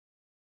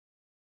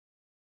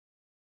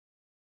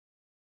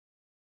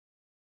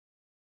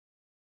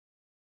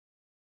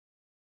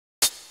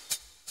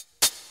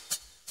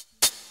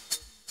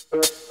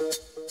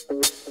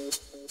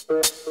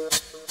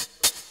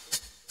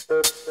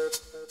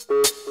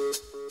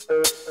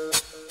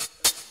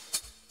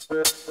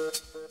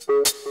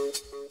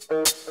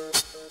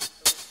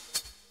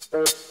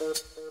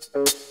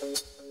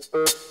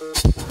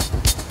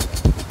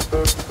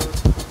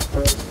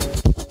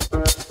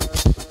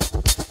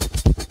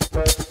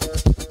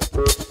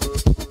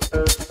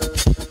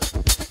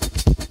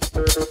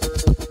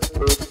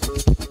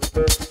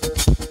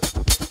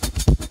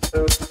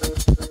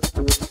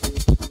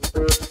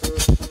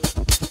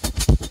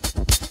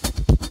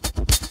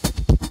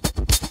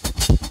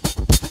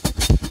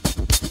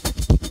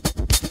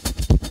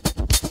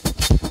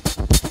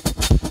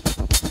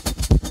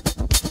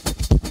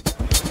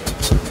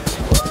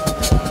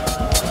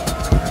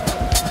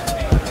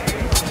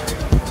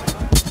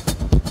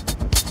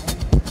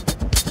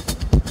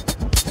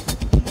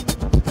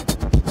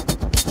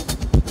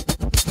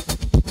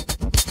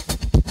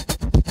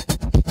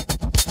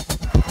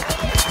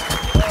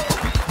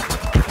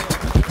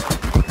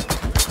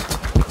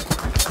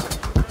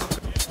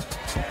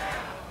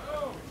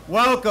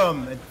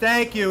Welcome and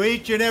thank you,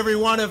 each and every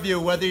one of you,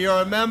 whether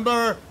you're a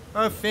member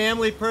or a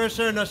family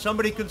person or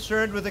somebody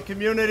concerned with the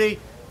community,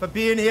 for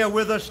being here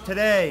with us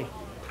today.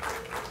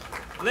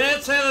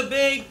 Let's have a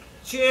big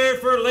cheer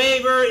for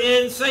labor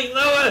in St.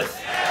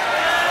 Louis.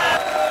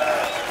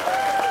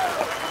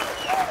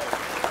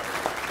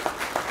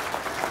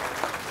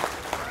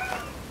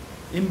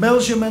 In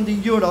Belgium and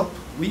in Europe,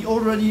 we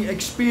already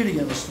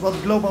experienced what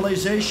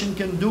globalization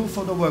can do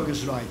for the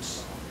workers'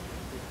 rights.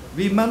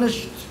 We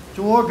managed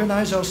to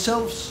organize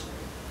ourselves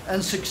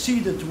and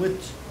succeeded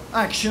with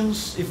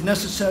actions, if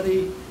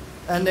necessary,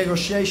 and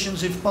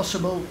negotiations, if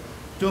possible,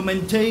 to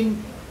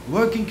maintain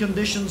working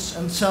conditions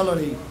and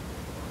salary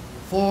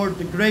for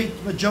the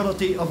great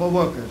majority of our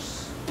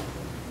workers.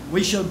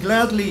 We shall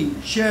gladly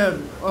share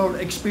our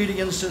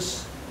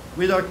experiences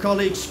with our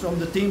colleagues from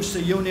the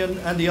Teamsters Union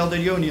and the other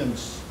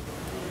unions.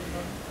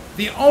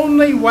 The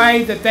only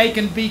way that they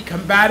can be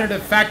combated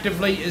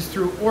effectively is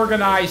through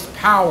organized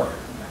power.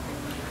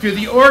 Through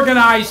the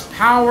organized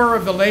power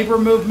of the labor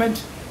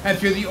movement and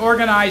through the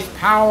organized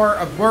power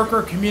of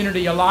worker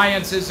community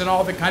alliances in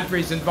all the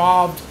countries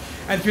involved,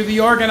 and through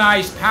the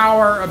organized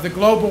power of the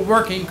global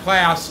working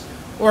class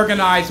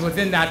organized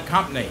within that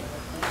company.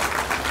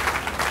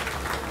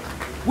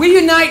 We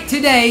unite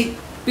today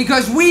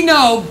because we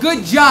know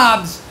good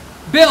jobs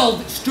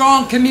build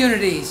strong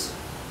communities.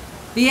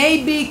 The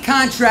AB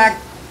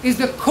contract is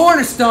the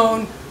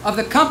cornerstone of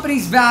the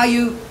company's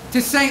value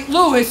to St.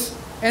 Louis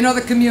and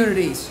other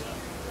communities.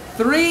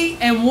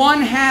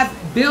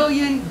 $3.5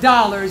 billion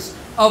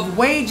of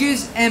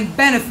wages and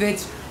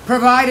benefits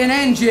provide an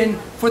engine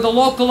for the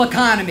local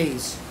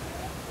economies.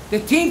 The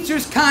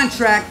Teamsters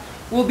contract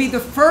will be the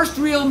first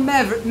real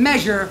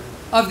measure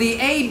of the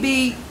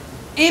AB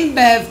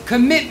InBev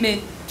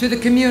commitment to the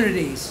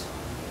communities.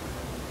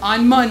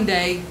 On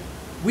Monday,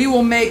 we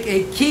will make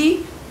a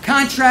key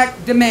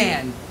contract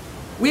demand.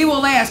 We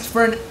will ask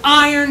for an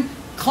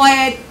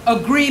ironclad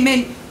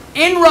agreement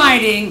in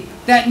writing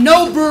that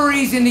no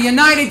breweries in the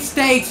United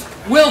States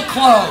will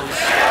close.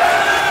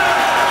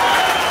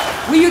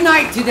 We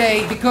unite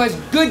today because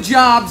good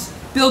jobs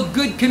build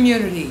good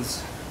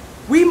communities.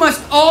 We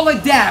must all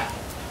adapt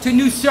to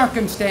new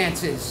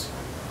circumstances.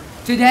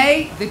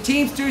 Today, the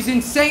Teamsters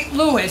in St.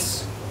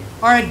 Louis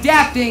are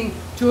adapting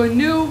to a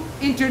new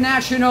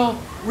international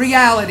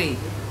reality.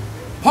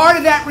 Part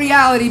of that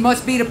reality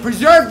must be to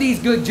preserve these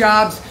good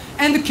jobs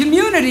and the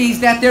communities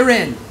that they're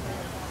in.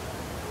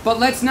 But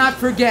let's not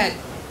forget,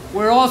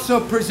 we're also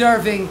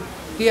preserving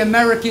the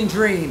American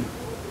dream.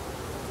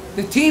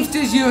 The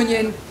Teamsters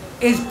Union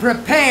is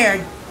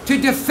prepared to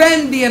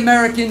defend the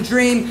American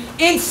dream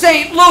in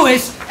St.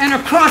 Louis and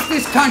across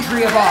this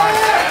country of ours.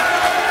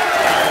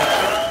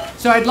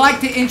 So I'd like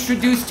to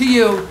introduce to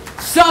you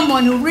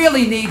someone who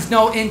really needs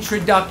no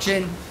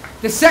introduction,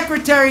 the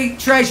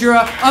Secretary-Treasurer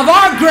of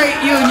our great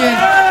union,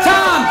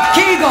 Tom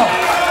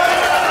Kegel.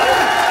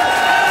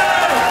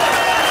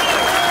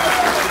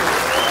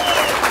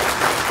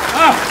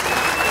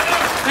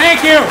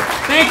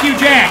 Thank you,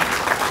 Jack.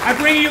 I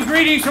bring you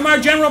greetings from our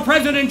General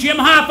President, Jim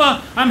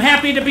Hoffa. I'm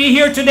happy to be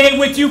here today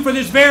with you for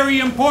this very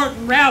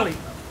important rally.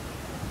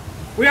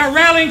 We are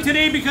rallying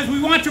today because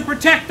we want to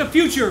protect the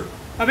future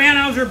of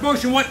Anheuser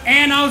Busch and what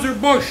Anheuser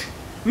Busch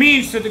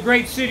means to the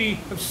great city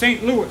of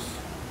St. Louis.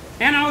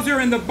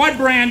 Anheuser and the Bud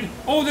brand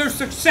owe their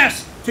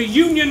success to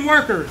union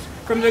workers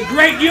from the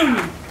great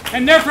union.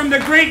 And they're from the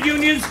great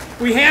unions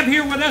we have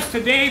here with us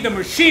today, the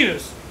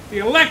machinists, the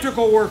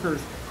electrical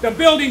workers, the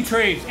building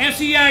trades,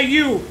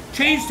 SEIU,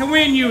 Change to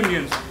Win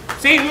unions,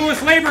 St. Louis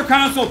Labor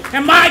Council,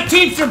 and my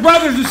Teamster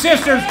brothers and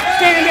sisters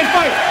standing and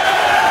fight.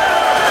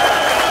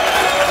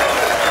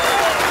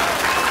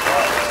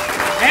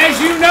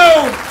 As you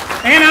know,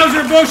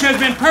 Anheuser Busch has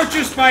been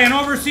purchased by an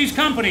overseas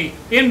company,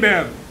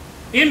 InBev.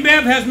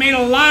 InBev has made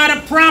a lot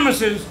of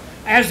promises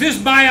as this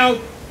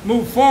buyout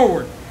moved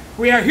forward.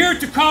 We are here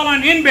to call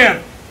on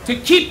InBev to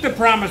keep the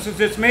promises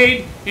it's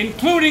made,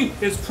 including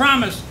its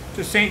promise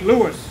to St.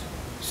 Louis.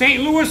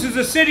 St. Louis is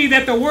a city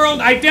that the world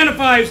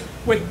identifies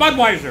with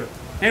Budweiser,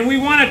 and we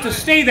want it to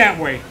stay that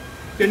way.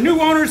 The new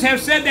owners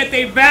have said that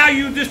they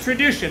value this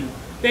tradition.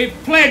 They've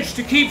pledged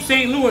to keep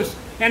St. Louis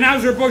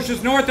Anheuser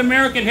Busch's North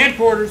American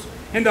headquarters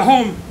and the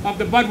home of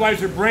the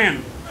Budweiser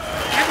brand.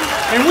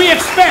 And we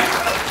expect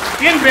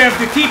InBev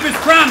to keep its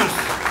promise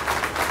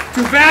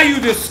to value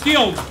the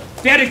skilled,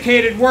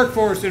 dedicated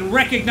workforce and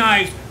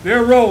recognize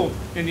their role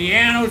in the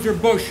Anheuser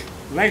Busch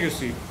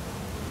legacy.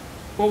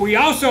 But we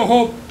also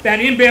hope that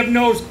InBev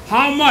knows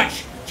how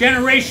much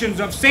generations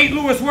of St.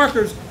 Louis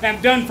workers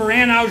have done for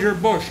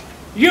Anheuser Busch.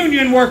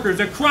 Union workers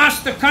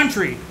across the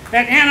country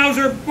at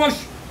Anheuser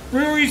Busch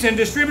breweries and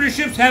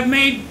distributorships have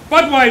made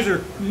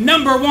Budweiser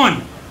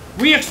 #1.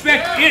 We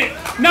expect it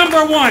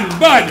 #1.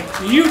 Bud,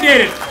 you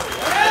did it.